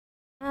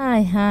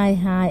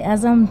Hi.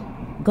 As I'm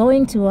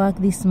going to work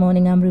this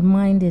morning, I'm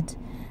reminded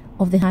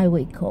of the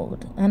highway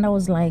code. And I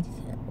was like,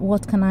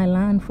 what can I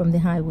learn from the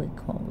highway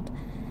code?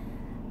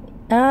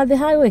 The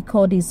highway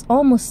code is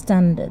almost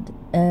standard.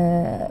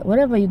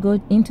 Wherever you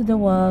go into the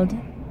world,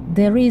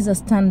 there is a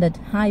standard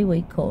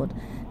highway code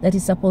that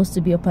is supposed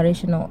to be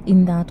operational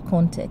in that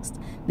context.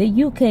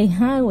 The UK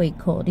highway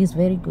code is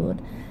very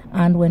good.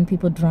 And when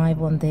people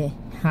drive on the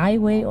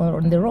highway or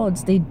on the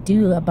roads, they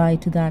do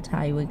abide to that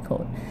highway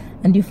code.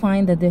 And you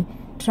find that the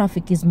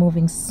traffic is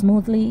moving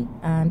smoothly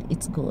and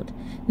it's good.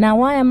 Now,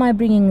 why am I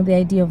bringing the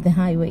idea of the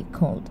highway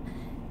code?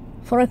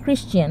 For a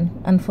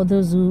Christian and for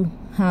those who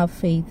have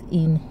faith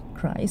in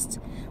Christ,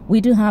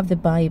 we do have the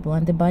Bible,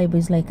 and the Bible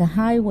is like a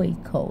highway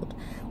code.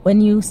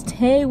 When you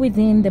stay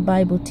within the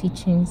Bible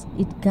teachings,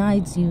 it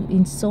guides you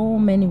in so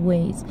many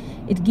ways.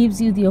 It gives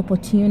you the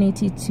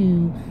opportunity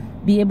to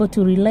be able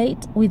to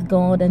relate with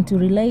God and to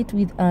relate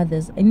with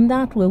others. In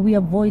that way, we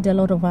avoid a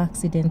lot of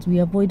accidents. We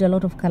avoid a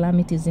lot of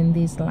calamities in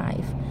this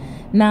life.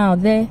 Now,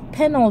 the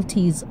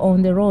penalties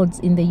on the roads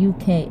in the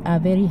UK are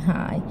very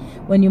high.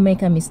 When you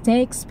make a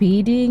mistake,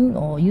 speeding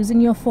or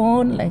using your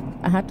phone, like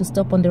I had to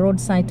stop on the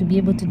roadside to be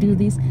able to do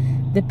this,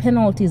 the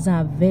penalties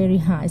are very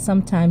high.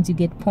 Sometimes you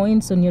get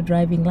points on your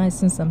driving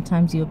license.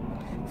 Sometimes you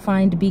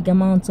find big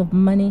amounts of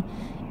money.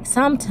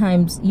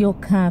 Sometimes your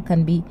car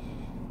can be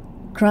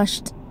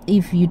crushed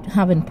if you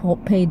haven't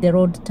paid the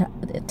road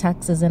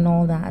taxes and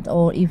all that,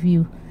 or if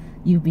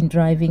you've been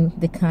driving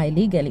the car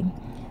illegally.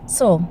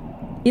 So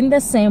in the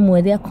same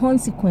way, there are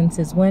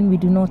consequences when we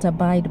do not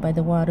abide by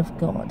the word of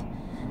God.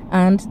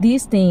 And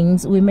these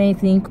things, we may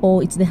think,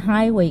 oh, it's the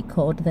highway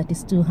code that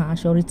is too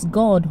harsh, or it's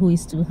God who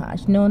is too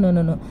harsh.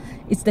 No.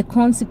 It's the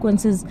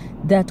consequences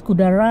that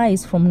could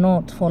arise from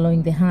not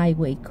following the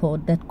highway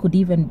code that could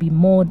even be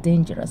more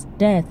dangerous.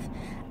 Death,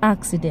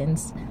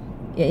 accidents,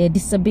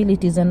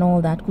 disabilities and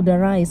all that could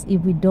arise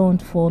if we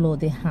don't follow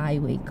the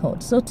highway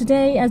code. So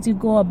today, as you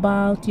go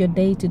about your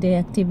day-to-day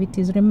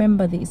activities,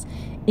 remember this.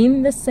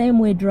 In the same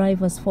way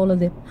drivers follow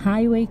the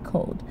highway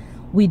code,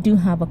 we do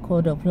have a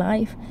code of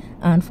life,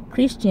 and for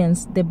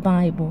Christians, the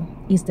Bible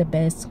is the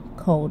best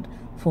code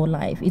for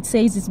life. It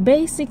says it's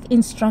basic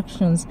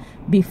instructions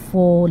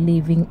before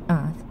leaving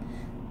earth.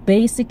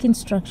 Basic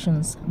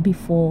instructions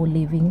before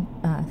leaving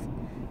earth.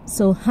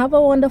 So have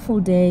a wonderful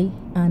day,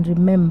 and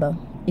remember,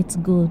 it's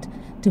good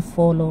to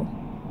follow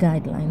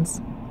guidelines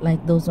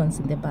like those ones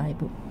in the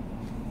Bible.